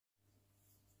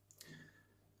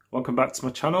Welcome back to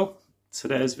my channel.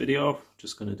 Today's video,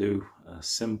 just going to do a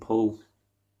simple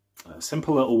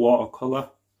little watercolor.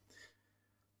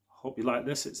 Hope you like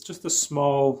this. It's just a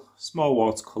small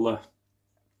watercolor,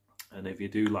 and if you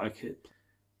do like it,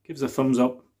 give us a thumbs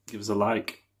up, give us a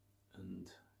like, and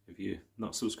if you're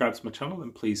not subscribed to my channel,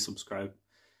 then please subscribe.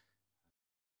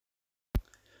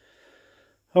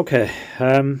 Okay,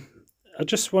 I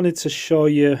just wanted to show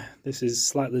you, this is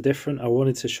slightly different. I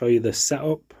wanted to show you the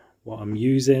setup, what I'm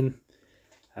using.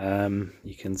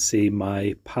 You can see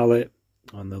my palette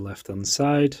on the left hand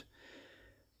side,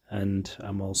 and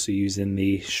I'm also using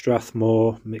the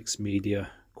Strathmore mixed media,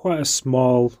 quite a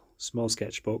small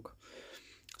sketchbook,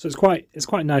 so it's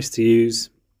quite nice to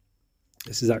use.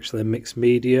 This is actually a mixed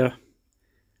media.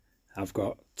 I've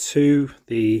got two,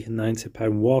 the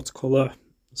 £90 watercolor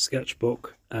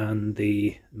sketchbook and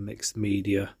the mixed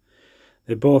media.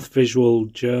 They're both visual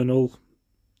journal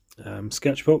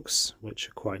sketchbooks, which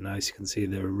are quite nice. You can see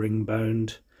they're ring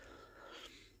bound.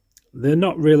 They're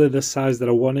not really the size that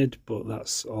I wanted, but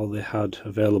that's all they had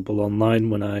available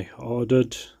online when I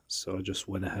ordered, so I just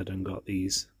went ahead and got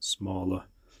these smaller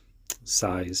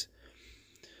size.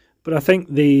 But I think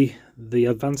the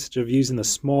advantage of using a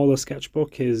smaller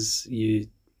sketchbook is you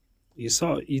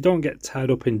don't get tied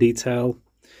up in detail.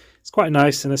 It's quite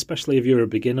nice, and especially if you're a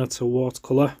beginner to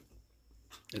watercolor,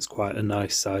 it's quite a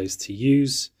nice size to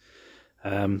use.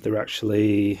 They're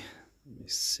actually, let me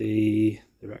see,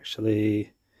 they're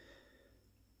actually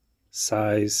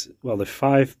size, well, they're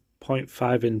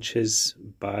 5.5 inches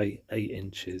by 8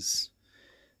 inches.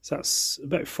 So that's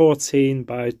about 14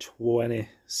 by 20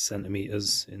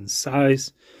 centimeters in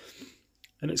size.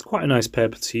 And it's quite a nice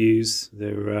paper to use.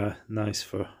 They're nice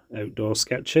for outdoor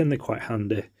sketching. They're quite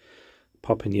handy.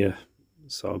 Pop in your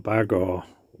sort of bag or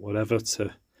whatever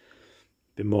to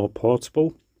be more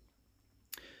portable.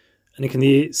 And you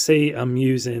can see I'm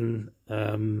using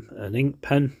an ink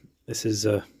pen. This is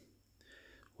one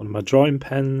of my drawing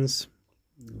pens,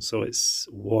 so it's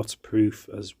waterproof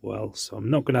as well. So I'm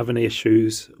not going to have any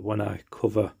issues when I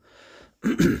cover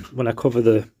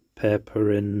the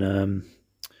paper in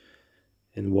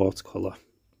watercolor.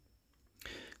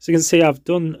 So you can see I've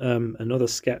done another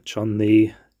sketch on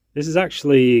the. This is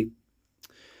actually,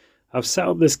 I've set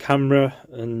up this camera,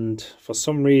 and for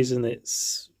some reason it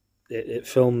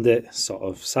filmed it sort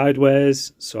of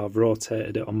sideways, so I've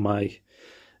rotated it on my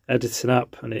editing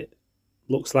app, and it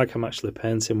looks like I'm actually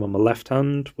painting with my left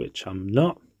hand, which I'm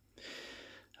not.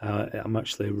 I'm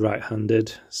actually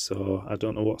right-handed, so I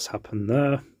don't know what's happened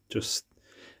there. Just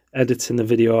editing the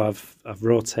video, I've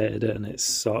rotated it, and it's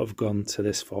sort of gone to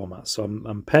this format. So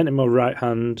I'm painting my right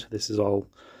hand. This is all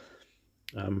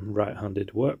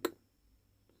right-handed work.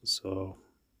 So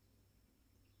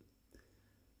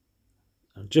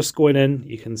I'm just going in.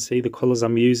 You can see the colors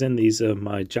I'm using. These are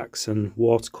my Jackson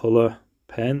watercolor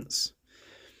paints.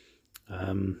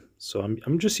 So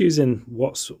I'm just using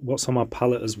what's on my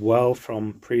palette as well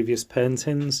from previous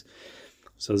paintings.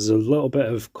 So there's a little bit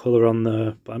of color on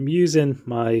there, but I'm using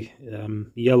my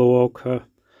yellow ochre,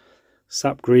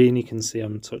 sap green. You can see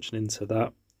I'm touching into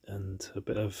that, and a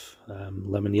bit of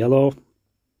lemon yellow.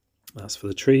 That's for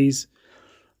the trees.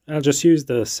 And I just used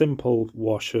a simple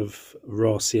wash of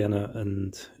raw sienna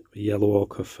and yellow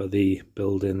ochre for the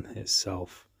building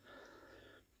itself.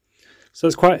 So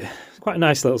it's quite a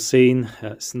nice little scene.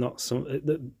 It's not some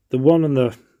the one on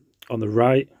the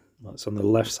right, that's on the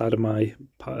left side of my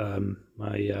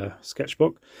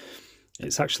sketchbook.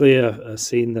 It's actually a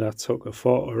scene that I took a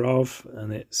photo of,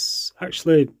 and it's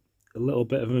actually a little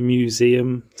bit of a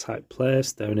museum type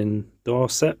place down in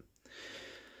Dorset.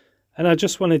 And I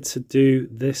just wanted to do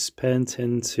this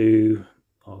painting to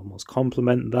almost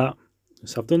complement that.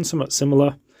 So I've done somewhat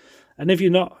similar. And if you're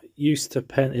not used to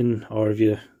painting, or if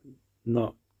you're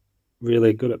not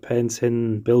really good at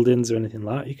painting buildings or anything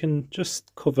like that, you can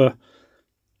just cover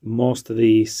most of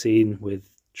the scene with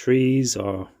trees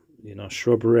or, you know,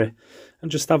 shrubbery,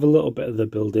 and just have a little bit of the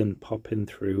building popping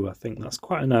through. I think that's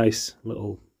quite a nice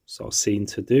little sort of scene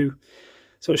to do.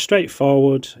 So it's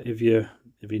straightforward. If you're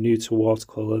new to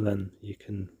watercolor, then you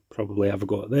can probably have a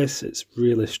go at this. It's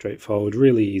really straightforward,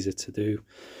 really easy to do.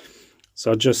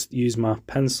 So I just use my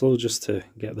pencil just to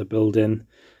get the building,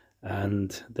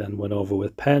 and then went over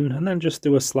with pen, and then just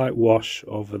do a slight wash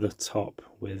over the top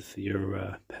with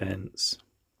your paints.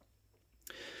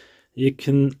 You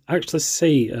can actually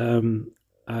see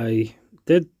I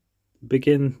did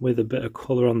begin with a bit of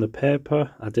colour on the paper.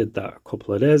 I did that a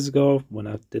couple of days ago when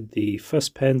I did the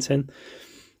first painting.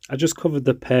 I just covered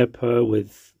the paper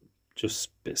with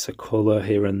just bits of colour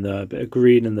here and there, a bit of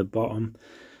green in the bottom,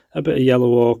 a bit of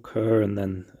yellow ochre, and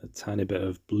then a tiny bit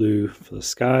of blue for the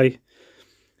sky.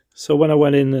 So when I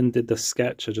went in and did the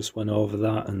sketch, I just went over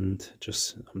that and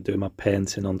I'm doing my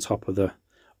painting on top of the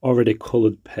already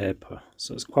coloured paper.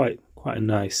 So it's quite a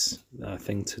nice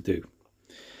thing to do.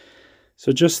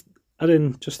 So just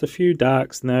adding just a few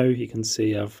darks now. You can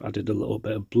see I've added a little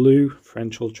bit of blue,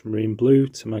 French ultramarine blue,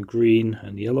 to my green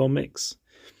and yellow mix.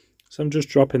 So I'm just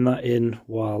dropping that in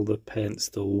while the paint's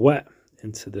still wet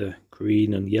into the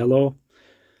green and yellow,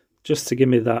 just to give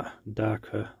me that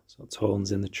darker sort of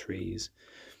tones in the trees.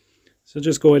 So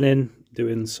just going in,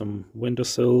 doing some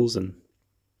windowsills and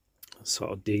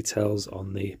sort of details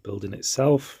on the building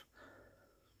itself.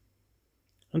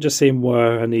 I'm just seeing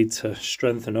where I need to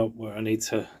strengthen up, where I need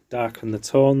to darken the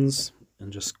tones,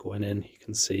 and just going in, you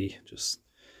can see, just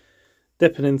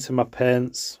dipping into my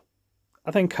paints.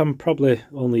 I think I'm probably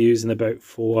only using about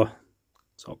 4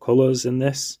 sort of colours in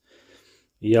this: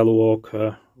 yellow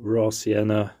ochre, raw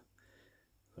sienna,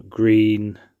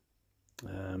 green,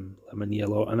 lemon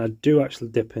yellow, and I do actually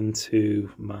dip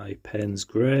into my Payne's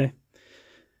grey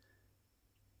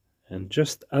and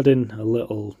just adding a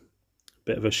little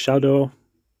bit of a shadow.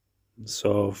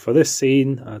 So for this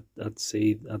scene, I'd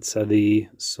say the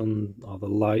sun or the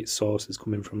light source is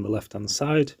coming from the left hand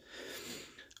side,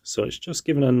 so it's just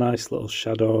giving a nice little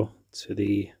shadow to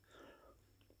the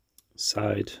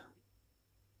side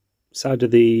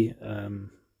of the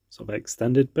sort of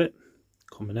extended bit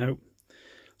coming out.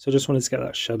 So I just wanted to get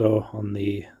that shadow on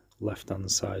the left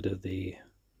hand side of the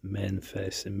main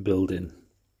facing building.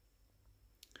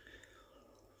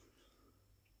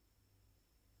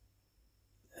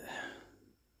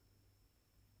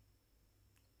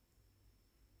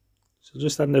 So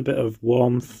just adding a bit of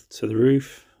warmth to the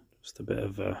roof, just a bit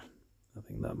of I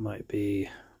think that might be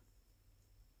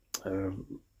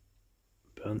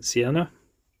burnt sienna,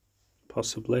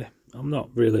 possibly. I'm not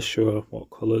really sure what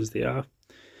colours they are.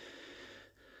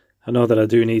 I know that I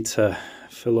do need to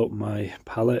fill up my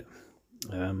palette,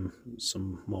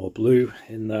 some more blue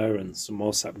in there and some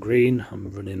more sap green.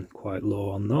 I'm running quite low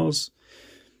on those,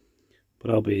 but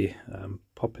I'll be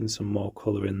popping some more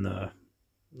colour in there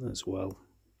as well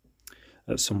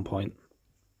at some point.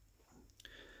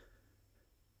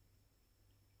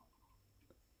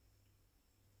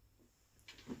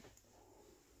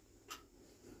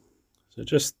 So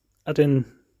just adding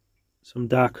some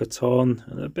darker tone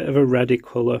and a bit of a reddy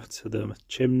colour to the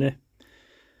chimney.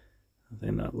 I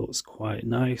think that looks quite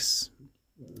nice.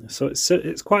 So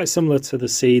it's quite similar to the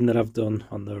scene that I've done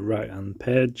on the right hand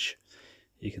page.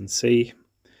 You can see,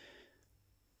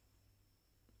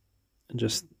 and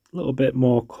just a little bit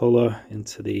more colour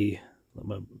into a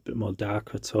bit more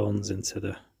darker tones into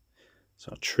the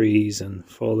sort of trees and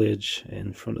foliage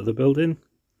in front of the building.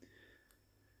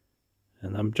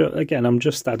 And I'm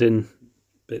just adding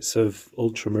bits of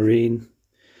ultramarine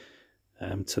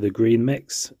to the green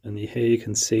mix, and here you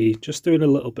can see just doing a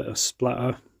little bit of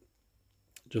splatter,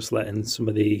 just letting some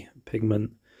of the pigment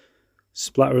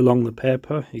splatter along the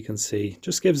paper. You can see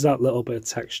just gives that little bit of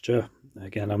texture.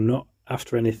 Again, I'm not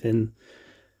after anything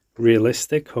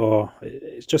realistic, or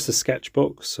it's just a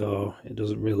sketchbook, so it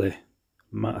doesn't really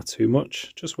matter too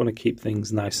much. Just want to keep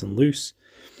things nice and loose,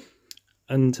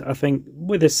 and I think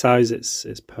with this size it's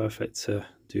perfect to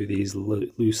do these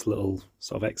loose little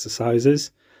sort of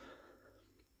exercises.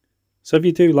 So if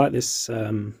you do like this,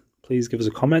 please give us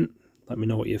a comment, let me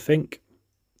know what you think.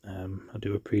 I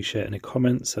do appreciate any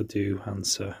comments. I do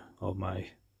answer all my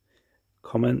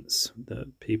comments that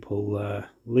people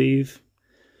leave,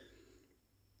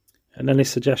 and any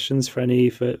suggestions for any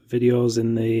videos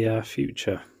in the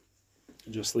future,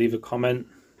 just leave a comment.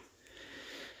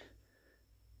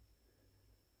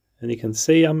 And you can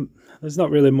see there's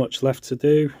not really much left to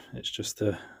do. It's just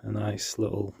a nice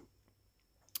little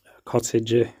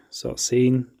cottagey sort of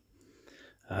scene.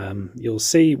 You'll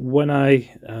see when I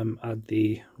add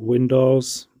the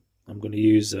windows, I'm going to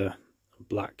use a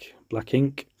black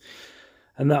ink,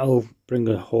 and that'll bring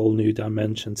a whole new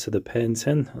dimension to the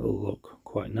painting. It'll look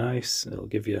quite nice. It'll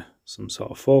give you some sort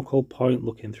of focal point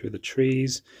looking through the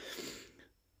trees.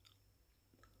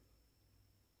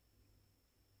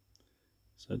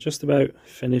 So just about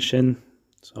finishing,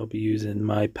 so I'll be using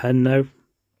my pen now,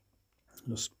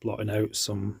 just blotting out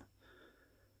some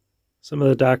of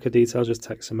the darker details, just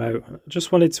text them out. I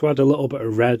just wanted to add a little bit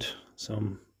of red, so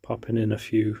I'm popping in a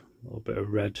little bit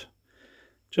of red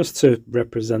just to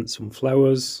represent some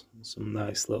flowers, some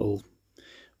nice little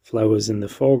flowers in the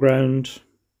foreground,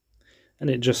 and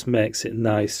it just makes it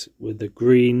nice with the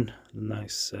green,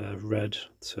 nice red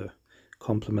to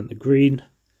complement the green.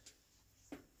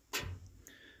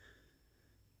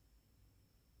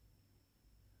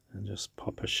 And just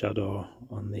pop a shadow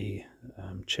on the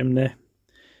chimney.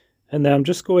 And then I'm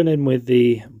just going in with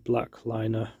the black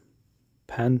liner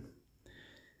pen.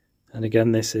 And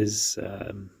again, this is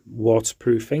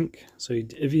waterproof ink. So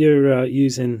if you're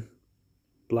using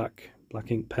black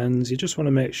ink pens, you just want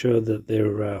to make sure that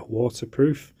they're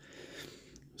waterproof,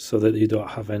 so that you don't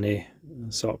have any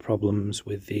sort of problems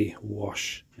with the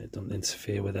wash. It doesn't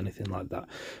interfere with anything like that.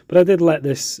 But I did let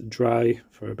this dry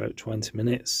for about 20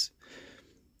 minutes,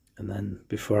 and then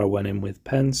before I went in with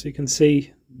pen, so you can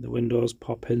see the windows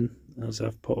popping as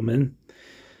I've put them in.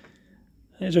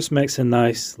 It just makes a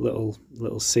nice little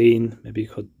scene. Maybe you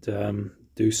could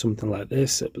do something like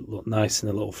this. It would look nice in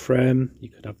a little frame. You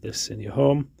could have this in your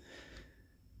home,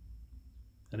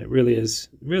 and it really is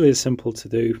simple to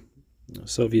do.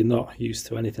 So if you're not used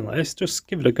to anything like this, just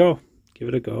give it a go. Give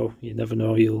it a go. You never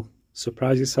know, you'll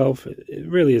surprise yourself. It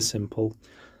really is simple.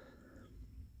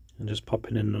 And just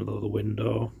popping in another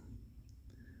window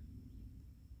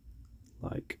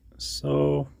like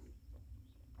so.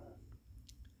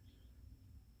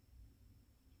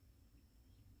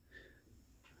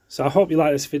 So I hope you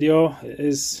like this video. It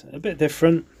is a bit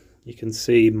different. You can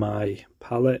see my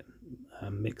palette,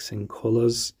 mixing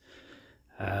colours,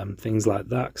 things like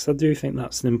that, because I do think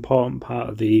that's an important part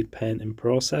of the painting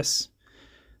process,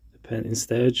 the painting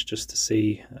stage, just to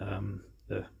see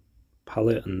the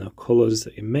palette and the colours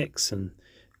that you mix and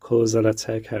colours that I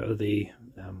take out of the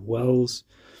wells.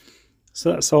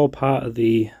 So that's all part of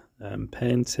the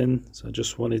painting. So I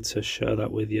just wanted to share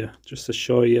that with you, just to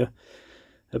show you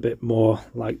a bit more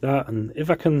like that. And if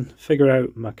I can figure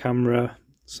out my camera,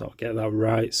 sort of get that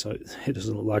right so it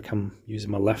doesn't look like I'm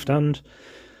using my left hand,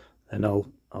 then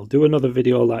I'll do another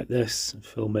video like this and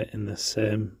film it in the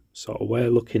same sort of way,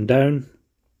 looking down.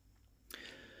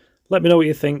 Let me know what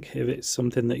you think, if it's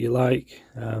something that you like,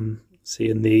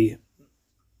 seeing the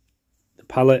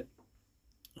palette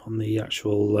on the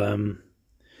actual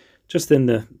just in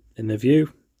the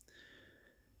view.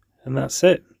 And that's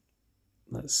it.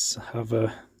 Let's have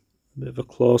a bit of a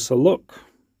closer look,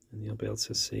 and you'll be able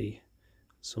to see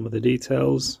some of the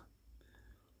details.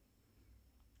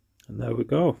 And there we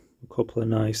go, a couple of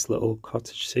nice little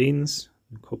cottage scenes,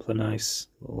 a couple of nice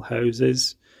little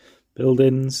houses,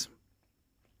 buildings.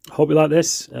 Hope you like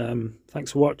this.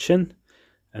 Thanks for watching,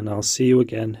 and I'll see you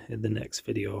again in the next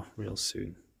video real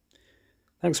soon.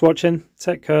 Thanks for watching.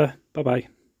 Take care. Bye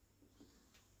bye.